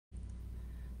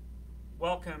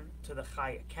Welcome to the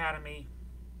Chai Academy,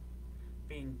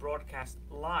 being broadcast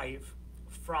live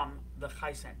from the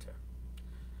Chai Center.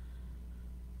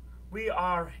 We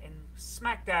are in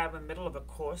smack dab in the middle of a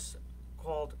course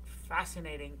called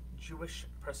Fascinating Jewish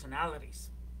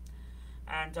Personalities.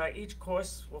 And each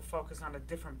course will focus on a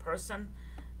different person,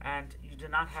 and you do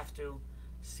not have to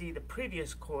see the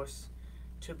previous course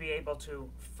to be able to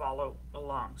follow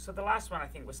along. So the last one, I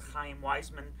think, was Chaim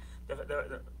Weizmann,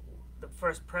 the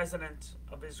first president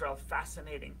of Israel.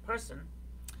 Fascinating person.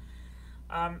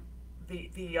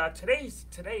 Today is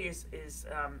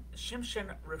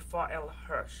Shimshon Refael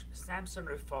Hirsch, Samson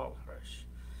Refael Hirsch,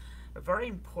 a very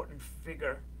important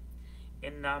figure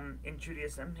in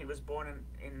Judaism. He was born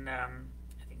in I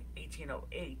think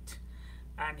 1808,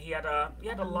 and he had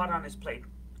a lot on his plate.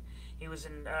 He was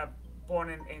born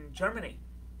in Germany,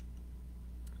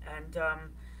 and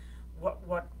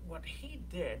what he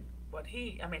did.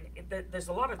 There's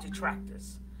a lot of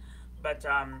detractors, but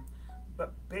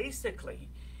basically,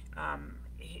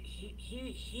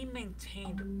 he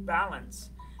maintained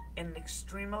balance in an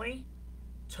extremely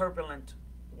turbulent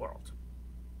world,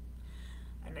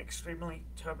 an extremely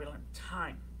turbulent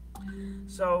time.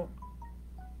 So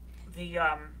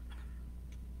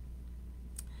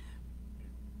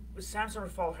Samson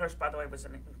Refael Hirsch, by the way, was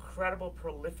an incredible,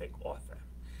 prolific author.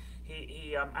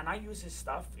 He and I use his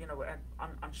stuff,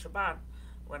 on Shabbat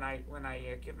when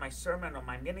I give my sermon or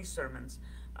my mini sermons.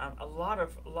 A lot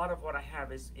of what I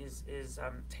have is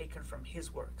taken from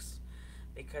his works,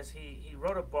 because he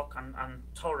wrote a book on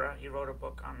Torah. He wrote a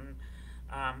book on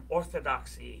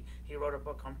Orthodoxy. He wrote a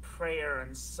book on prayer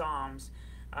and Psalms,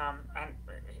 and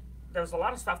there was a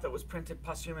lot of stuff that was printed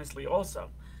posthumously also.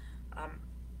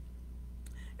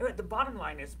 Anyway, the bottom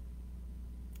line is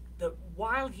that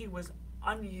while he was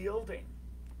unyielding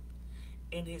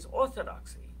in his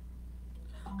orthodoxy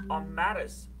on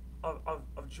matters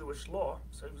of Jewish law,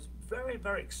 so he was very,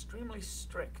 very extremely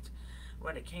strict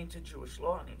when it came to Jewish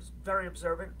law, and he was very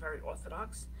observant, very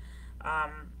orthodox,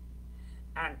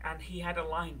 and he had a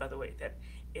line, by the way, that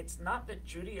it's not that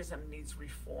Judaism needs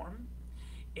reform,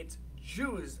 it's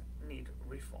Jews need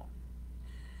reform.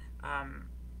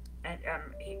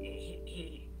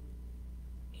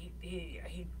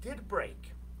 He did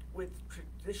break with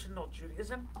traditional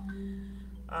Judaism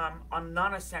on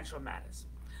non-essential matters.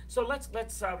 So let's by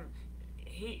the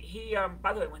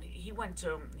way, when he went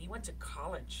to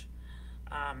college,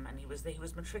 and he was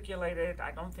matriculated.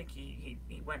 I don't think he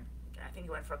went. I think he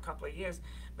went for a couple of years,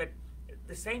 but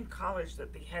the same college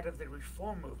that the head of the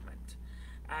Reform movement,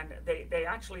 and they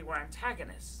actually were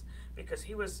antagonists, because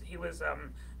he was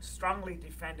strongly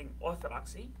defending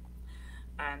Orthodoxy.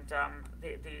 And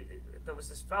there was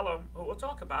this fellow who we'll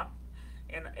talk about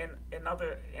in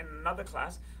another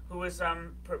class, who was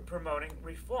promoting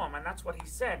reform, and that's what he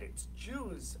said. It's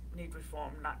Jews need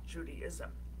reform, not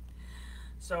Judaism.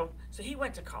 So he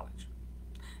went to college.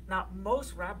 Now,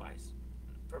 most rabbis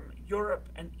from Europe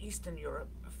and Eastern Europe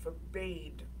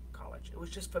forbade college. It was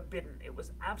just forbidden. It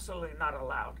was absolutely not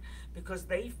allowed, because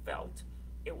they felt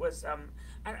it was and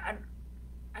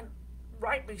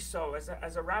rightly so.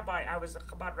 As a rabbi, I was a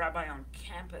Chabad rabbi on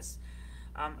campus.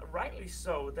 Rightly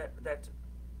so, that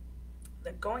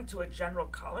going to a general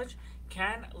college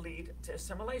can lead to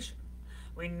assimilation.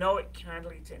 We know it can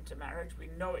lead to intermarriage. We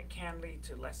know it can lead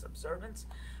to less observance.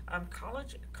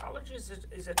 College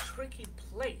is a tricky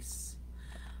place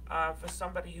for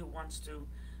somebody who wants to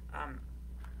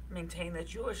maintain their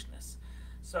Jewishness.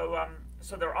 So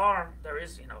there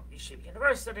is Yeshiva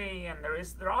University, and there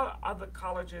are other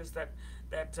colleges that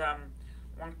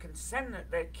one can send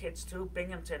their kids to.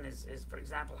 Binghamton is for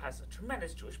example, has a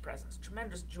tremendous Jewish presence,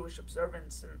 tremendous Jewish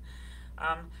observance,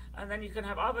 and then you can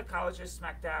have other colleges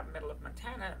smack dab middle of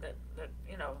Montana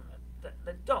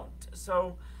that don't.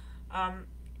 So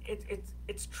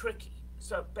it's tricky.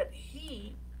 So but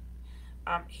he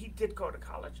did go to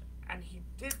college, and he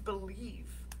did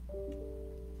believe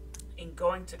in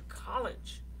going to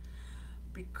college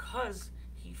because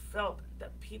he felt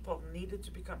that people needed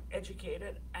to become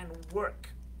educated and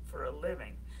work for a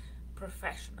living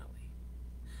professionally.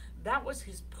 That was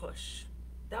his push.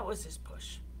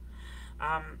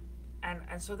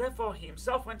 And so therefore he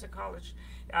himself went to college.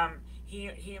 He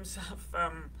himself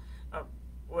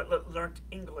learned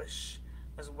English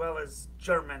as well as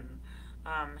German.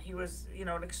 He was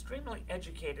an extremely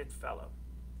educated fellow.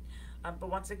 But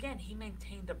once again, he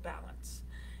maintained a balance.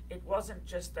 It wasn't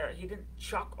just he didn't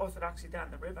chuck Orthodoxy down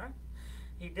the river.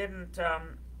 He didn't,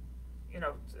 and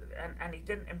he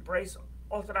didn't embrace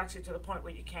Orthodoxy to the point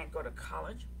where you can't go to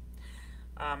college.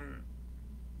 And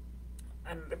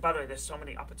by the way, there's so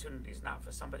many opportunities now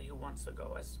for somebody who wants to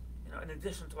go, as in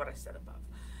addition to what I said above.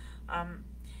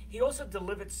 He also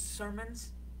delivered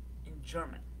sermons in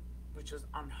German, which is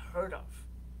unheard of.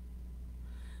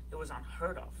 It was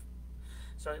unheard of.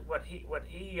 So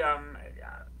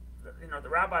the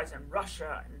rabbis in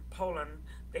Russia and Poland,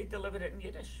 they delivered it in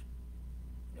Yiddish.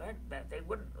 Right? They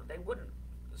wouldn't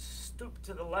stoop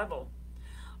to the level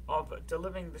of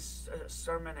delivering this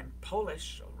sermon in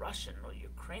Polish or Russian or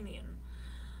Ukrainian,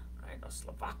 right, or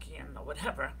Slovakian or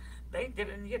whatever. They did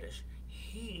it in Yiddish.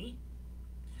 He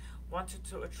wanted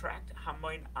to attract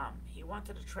Hamoin Am. He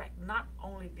wanted to attract not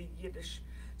only the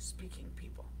Yiddish-speaking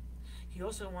people, he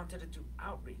also wanted to do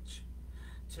outreach,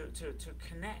 to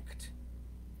connect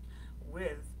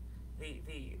with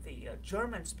the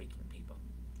German-speaking people.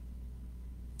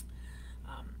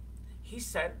 He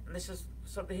said, and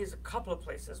here's a couple of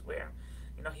places where,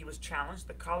 he was challenged.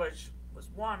 The college was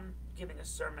one, giving a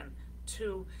sermon.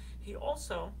 Two, he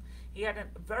had a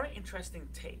very interesting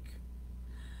take.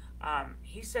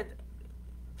 He said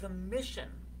the mission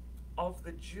of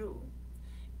the Jew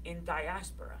in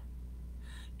diaspora,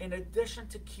 in addition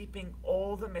to keeping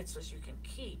all the mitzvahs you can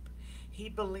keep, he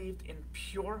believed in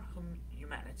pure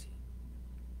humanity.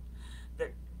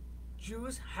 That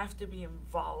Jews have to be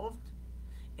involved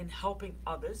in helping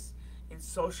others in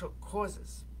social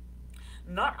causes.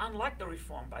 Not unlike the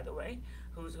Reform, by the way,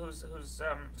 whose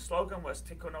slogan was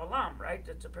Tikkun Olam, right?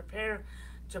 To prepare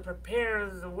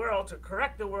the world, to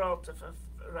correct the world, to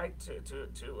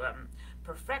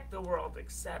perfect the world,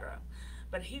 etc.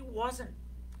 But he wasn't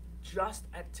just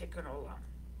at Tikkun Olam.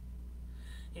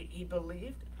 He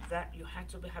believed that you had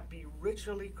to be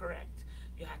ritually correct.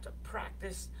 You had to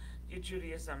practice your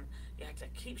Judaism. You had to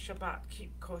keep Shabbat,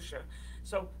 keep kosher.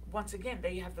 So once again,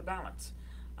 there you have the balance.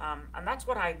 And that's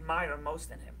what I admire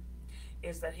most in him,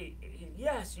 is that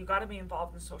yes, you got to be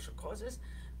involved in social causes,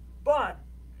 but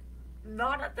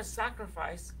not at the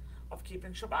sacrifice of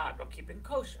keeping Shabbat or keeping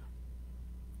kosher.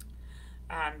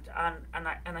 And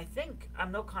I think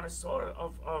I'm no connoisseur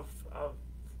of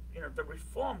the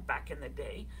Reform back in the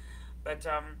day, but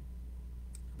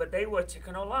they were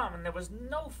Tikkun Olam, and there was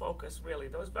no focus really.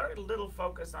 There was very little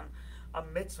focus on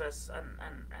mitzvahs, and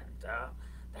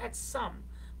they had some,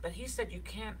 but he said you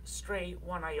can't stray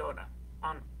one iota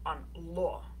on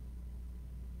law.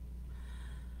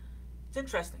 It's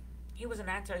interesting. He was an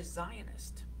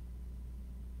anti-Zionist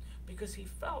because he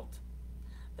felt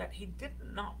that he did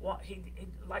not want,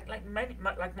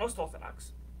 like most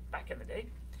Orthodox back in the day,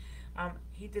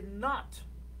 he did not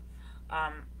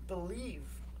believe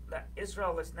that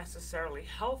Israel is necessarily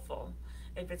helpful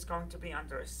if it's going to be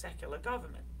under a secular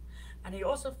government. And he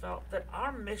also felt that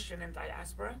our mission in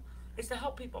diaspora is to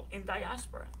help people in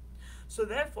diaspora. So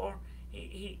therefore,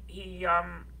 he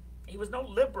was no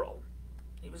liberal.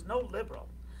 He was no liberal.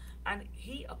 And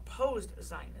he opposed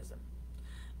Zionism.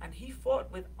 And he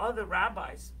fought with other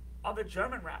rabbis, other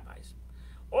German rabbis,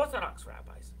 Orthodox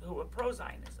rabbis who were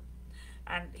pro-Zionism.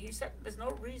 And he said, there's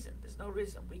no reason.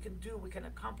 We can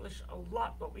accomplish a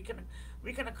lot, but we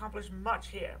can accomplish much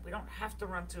here. We don't have to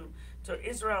run to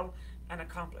Israel and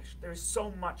accomplish. There is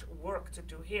so much work to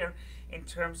do here in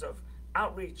terms of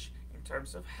outreach, in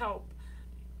terms of help,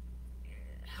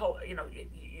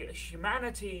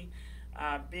 humanity,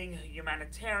 being a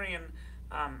humanitarian,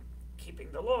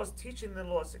 keeping the laws, teaching the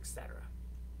laws, etc.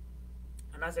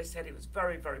 And as I said, he was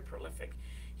very, very prolific.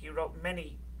 He wrote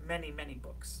many, many, many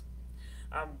books.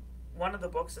 One of the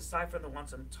books, aside from the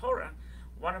ones on Torah,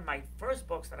 one of my first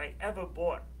books that I ever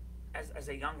bought as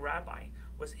a young rabbi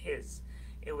was his.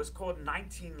 It was called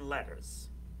 19 Letters.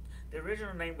 The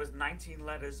original name was 19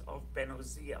 Letters of Ben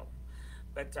Uziel.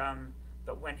 But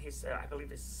when I believe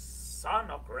his son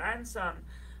or grandson,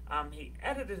 he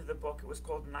edited the book, it was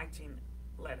called 19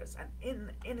 Letters. And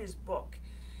in his book,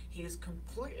 he is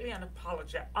completely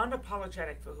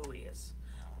unapologetic for who he is,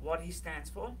 what he stands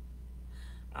for,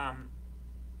 and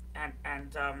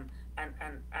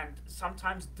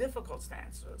sometimes difficult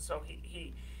stance. So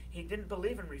he didn't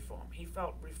believe in reform. He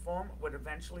felt reform would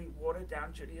eventually water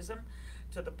down Judaism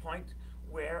to the point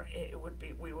where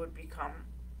we would become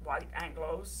white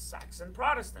Anglo-Saxon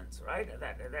Protestants, right?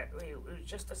 That we would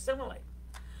just assimilate.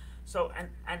 So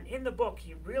and in the book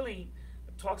he really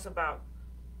talks about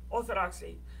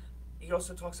Orthodoxy. He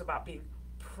also talks about being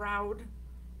proud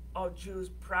of Jews,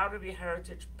 proud of your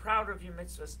heritage, proud of your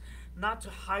mitzvahs, not to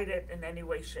hide it in any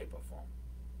way, shape, or form.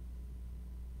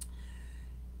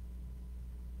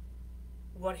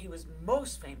 What he was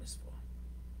most famous for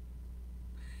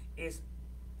is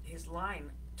his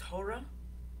line, Torah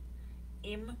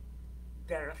im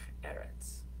derech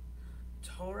eretz.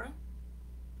 Torah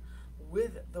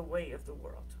with the way of the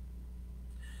world.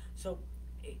 So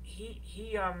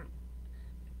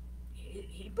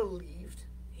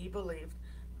he believed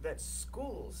that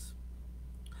schools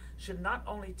should not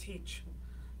only teach,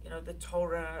 the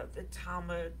Torah, the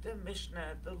Talmud, the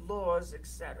Mishnah, the laws,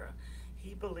 etc.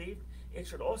 He believed it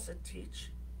should also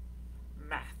teach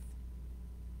math,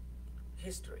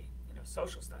 history,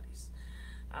 social studies,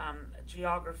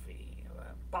 geography,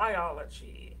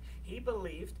 biology. He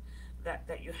believed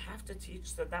that you have to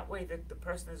teach so that way that the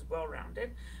person is well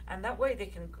rounded, and that way they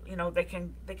can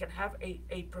have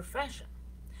a profession.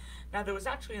 Now there was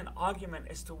actually an argument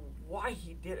as to why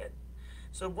he did it.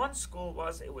 So one school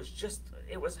it was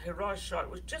Hirsch, it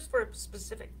was just for a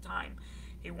specific time.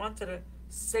 He wanted to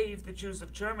save the Jews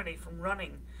of Germany from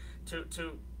running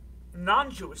to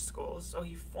non-Jewish schools, so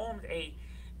he formed a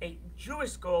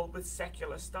Jewish school with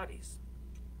secular studies.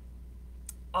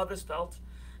 Others felt,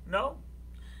 no,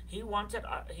 he wanted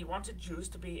Jews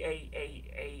to be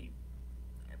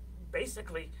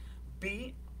basically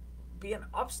be an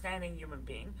upstanding human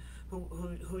being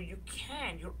who you're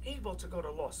able to go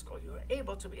to law school, you're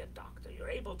able to be a doctor, you're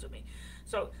able to be.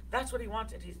 So that's what he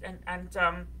wanted.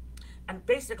 And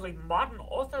basically modern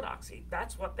Orthodoxy,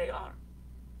 that's what they are.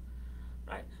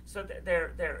 Right? So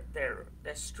they're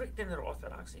strict in their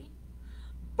orthodoxy,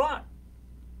 but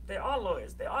they are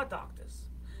lawyers, they are doctors.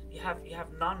 You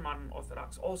have non-modern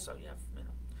Orthodox also. You have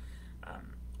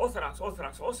Orthodox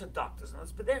also doctors,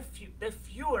 but they're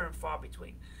fewer and far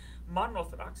between. Modern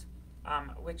Orthodox,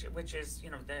 which is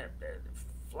the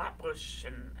Flatbush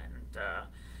and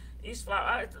East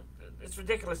Flat. It's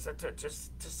ridiculous to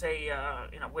say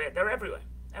where they're everywhere,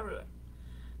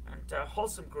 and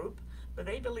wholesome group. But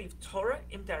they believe Torah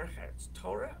im derech eretz,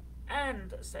 Torah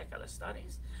and secular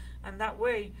studies, and that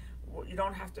way you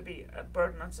don't have to be a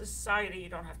burden on society. You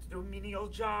don't have to do a menial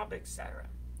job, etc.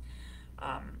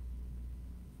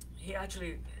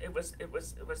 It was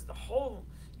the whole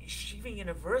Yeshiva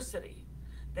University.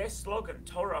 Their slogan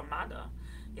Torah Mada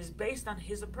is based on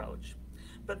his approach.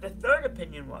 But the third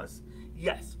opinion was,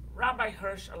 yes, Rabbi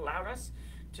Hirsch allowed us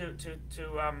to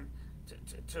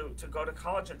go to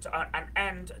college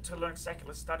and to learn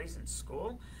secular studies in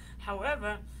school.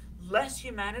 However, less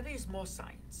humanities, more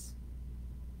science.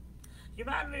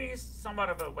 Humanity is somewhat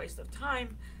of a waste of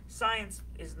time. Science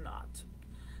is not,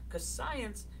 because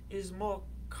science is more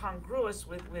congruous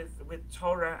with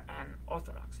Torah and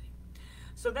Orthodoxy.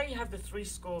 So there you have the three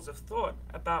schools of thought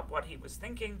about what he was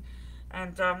thinking,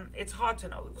 and it's hard to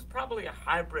know. It was probably a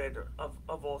hybrid of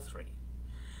all three.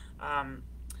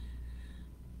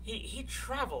 He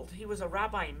traveled. He was a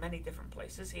rabbi in many different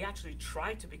places. He actually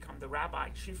tried to become the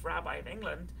chief rabbi of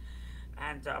England,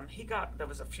 and there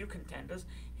was a few contenders.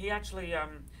 He actually,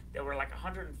 there were like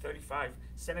 135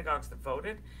 synagogues that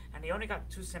voted, and he only got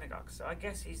 2 synagogues. So I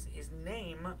guess his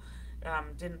name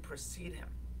didn't precede him.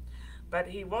 But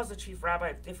he was a chief rabbi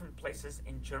of different places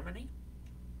in Germany,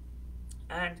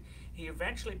 and he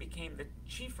eventually became the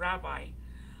chief rabbi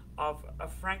of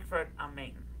Frankfurt am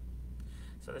Main.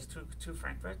 So there's two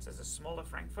Frankfurts. There's a smaller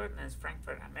Frankfurt, and there's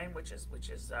Frankfurt am Main, which is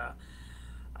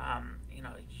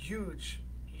huge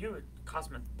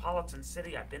cosmopolitan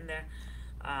city. I've been there,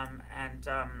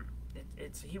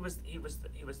 he was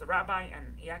the rabbi,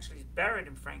 and he actually is buried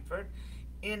in Frankfurt.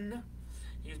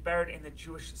 He was buried in the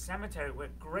Jewish cemetery where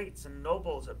greats and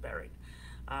nobles are buried.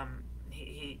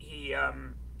 He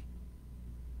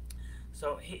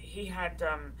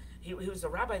was a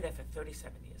rabbi there for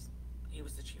 37 years. He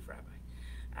was the chief rabbi.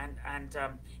 And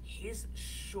his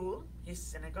shul, his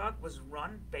synagogue, was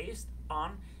run based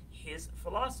on his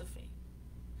philosophy.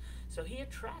 So he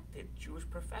attracted Jewish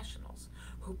professionals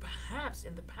who perhaps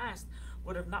in the past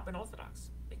would have not been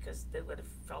Orthodox because they would have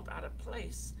felt out of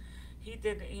place. He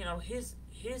did, his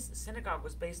synagogue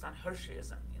was based on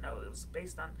Hirschism. It was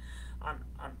based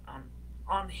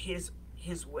on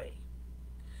his way.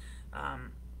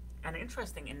 And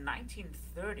interesting, in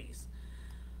 1930s,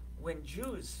 when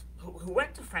Jews who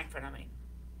went to Frankfurt am Main,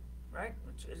 right?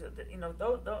 Which is,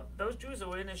 those Jews who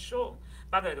were in his shul.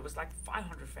 By the way, there was like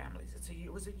 500 families. It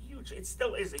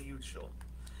still is a huge shul.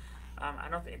 I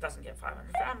don't think it doesn't get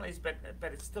 500 families, but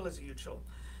it still is a huge shul.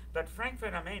 But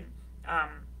Frankfurt am Main,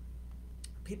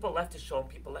 people left the shul,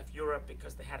 people left Europe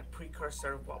because they had a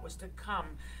precursor of what was to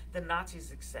come, the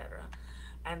Nazis, etc.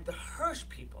 And the Hirsch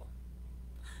people,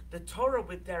 the Torah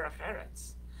with derech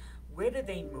eretz, where did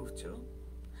they move to?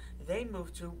 They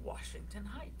moved to Washington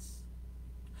Heights,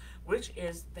 which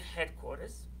is the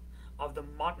headquarters of the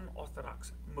modern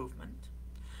Orthodox movement,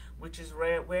 which is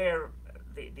where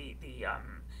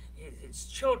his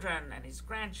children and his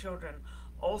grandchildren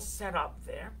all set up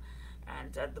there,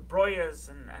 and the Breuers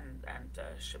and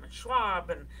Shimon Schwab,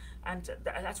 and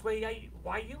that's where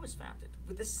YU was founded,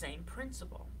 with the same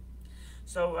principle.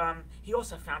 So he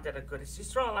also founded a good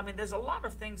Yisrael. I mean, there's a lot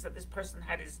of things that this person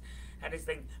had his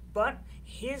thing, but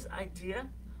his idea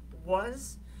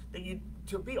was that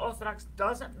to be Orthodox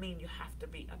doesn't mean you have to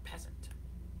be a peasant.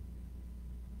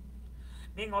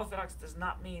 Being Orthodox does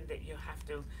not mean that you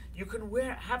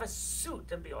can have a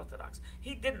suit and be Orthodox.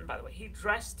 He didn't, by the way. He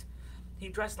dressed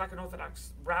like an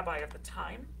Orthodox rabbi of the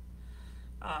time.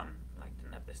 Like,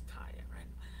 didn't have this tie yet, right?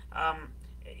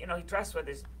 He dressed with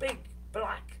his big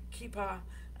black kippah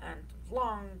and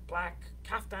long black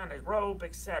kaftan, a robe,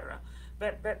 etc.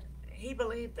 But he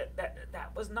believed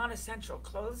that was not essential.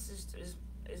 Clothes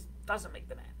doesn't make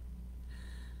the man,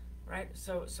 right?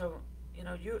 So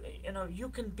you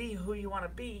can be who you want to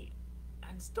be,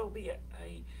 and still be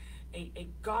a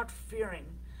God-fearing,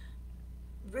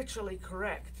 ritually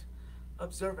correct,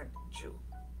 observant Jew.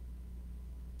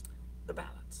 The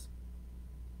balance.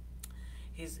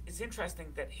 It's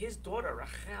interesting that his daughter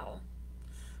Refael,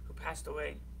 who passed away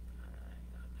in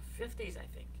the 50s, I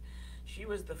think, she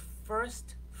was the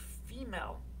first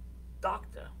female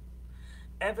doctor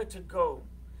ever to go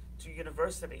to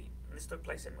university. And this took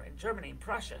place in Germany, in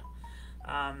Prussia,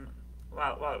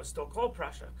 while it was still called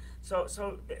Prussia. So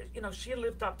she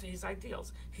lived up to his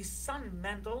ideals. His son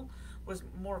Mendel was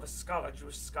more of a scholar,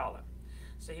 Jewish scholar.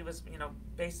 So he was,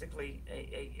 basically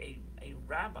a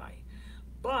rabbi,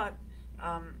 but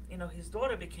his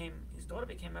daughter became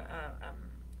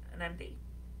an MD,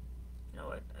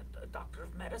 a doctor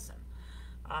of medicine,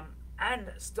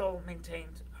 and still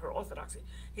maintained her orthodoxy.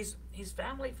 His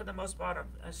family, for the most part, are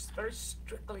very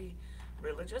strictly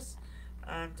religious,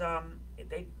 and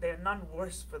they're none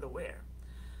worse for the wear.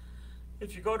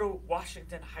 If you go to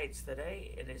Washington Heights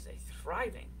today, it is a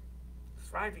thriving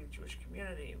Jewish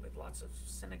community with lots of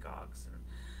synagogues and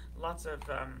lots of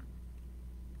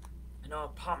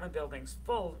apartment buildings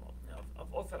full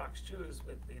of Orthodox Jews,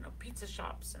 with pizza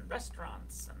shops and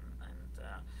restaurants and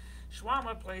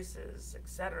shawarma places,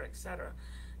 etc., etc.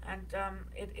 And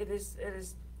it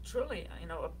is truly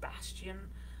a bastion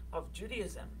of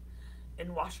Judaism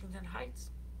in Washington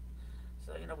Heights.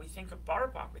 So we think of Borough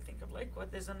Park, we think of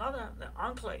Lakewood. There's another, the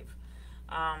enclave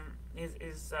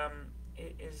is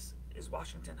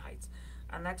Washington Heights,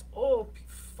 and that's all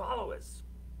followers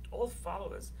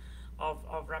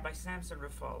of Rabbi Samson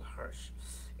Refael Hirsch.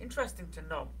 Interesting to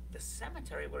know the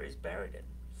cemetery where he's buried in.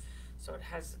 So it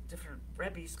has different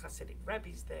rebbes, Hasidic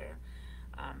rebbes there,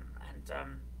 and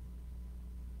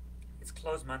it's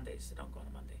closed Mondays, so don't go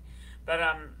on Monday. But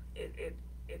it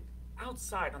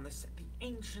outside on the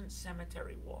ancient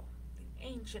cemetery wall, the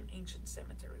ancient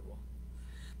cemetery wall.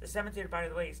 The cemetery, by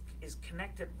the way, is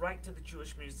connected right to the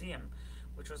Jewish Museum,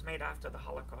 which was made after the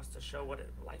Holocaust to show what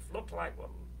life looked like,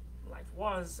 what life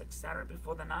was, etc.,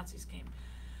 before the Nazis came.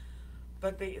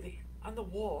 But on the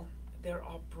wall, there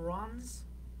are bronze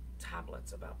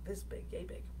tablets about this big, yay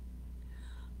big.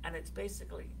 And it's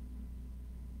basically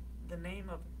the name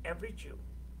of every Jew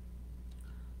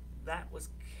that was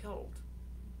killed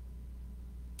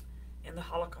in the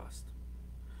Holocaust,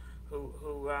 who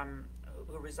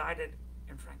resided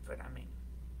in Frankfurt am Main,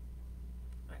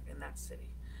 right, in that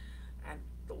city. And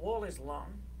the wall is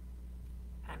long,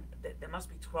 and there must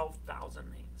be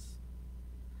 12,000 names,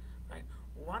 right?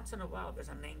 Once in a while, there's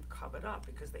a name covered up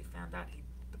because they found out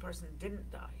the person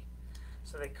didn't die,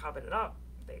 so they covered it up.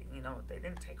 They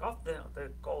didn't take off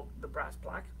the gold, the brass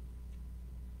plaque.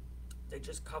 They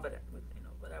just covered it with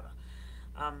whatever.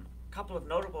 Couple of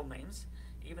notable names,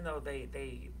 even though they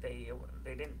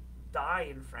didn't die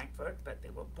in Frankfurt, but they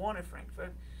were born in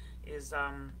Frankfurt, is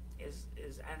Anne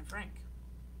Frank.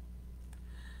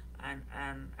 And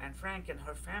Anne Frank and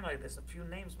her family, there's a few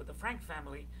names with the Frank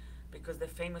family because they're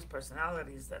famous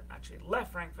personalities that actually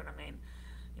left Frankfurt am Main,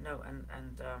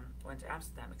 and went to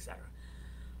Amsterdam, etc.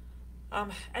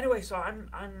 Anyway, so I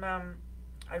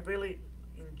really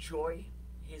enjoy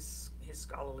his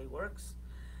scholarly works.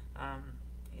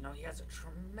 He has a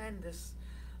tremendous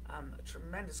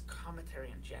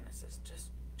commentary on Genesis,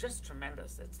 just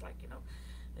tremendous. It's like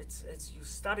it's you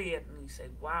study it and you say,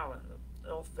 wow, and it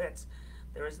all fits.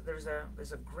 There's a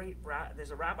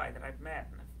rabbi that I've met,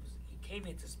 and he came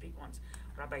here to speak once,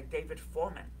 Rabbi David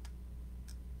Foreman,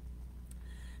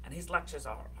 and his lectures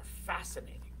are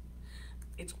fascinating.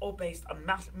 It's all based,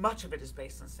 much of it is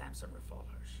based on Samson Refael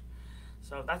Hirsch.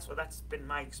 So that's been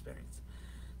my experience.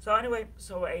 So anyway,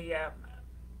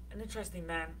 an interesting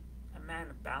man, a man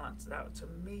of balance. That to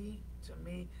me,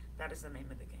 that is the name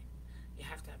of the game. You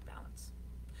have to have balance,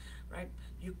 right?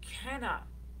 You cannot,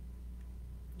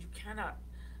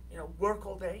 work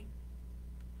all day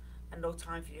and no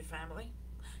time for your family.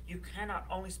 You cannot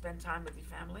only spend time with your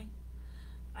family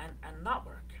and not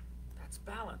work. That's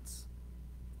balance,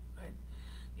 right?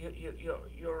 your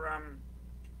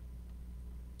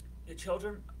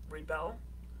children rebel,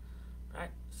 right?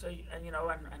 So and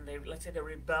they, let's say they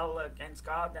rebel against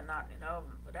God, they're not,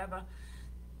 whatever.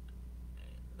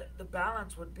 The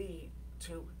balance would be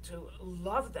to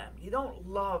love them. You don't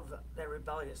love their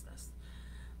rebelliousness,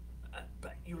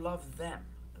 but you love them.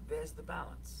 There's the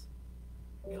balance.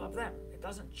 You love them. It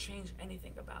doesn't change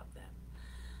anything about them.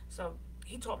 So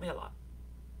he taught me a lot.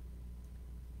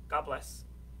 God bless.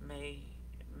 May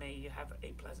you have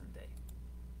a pleasant day.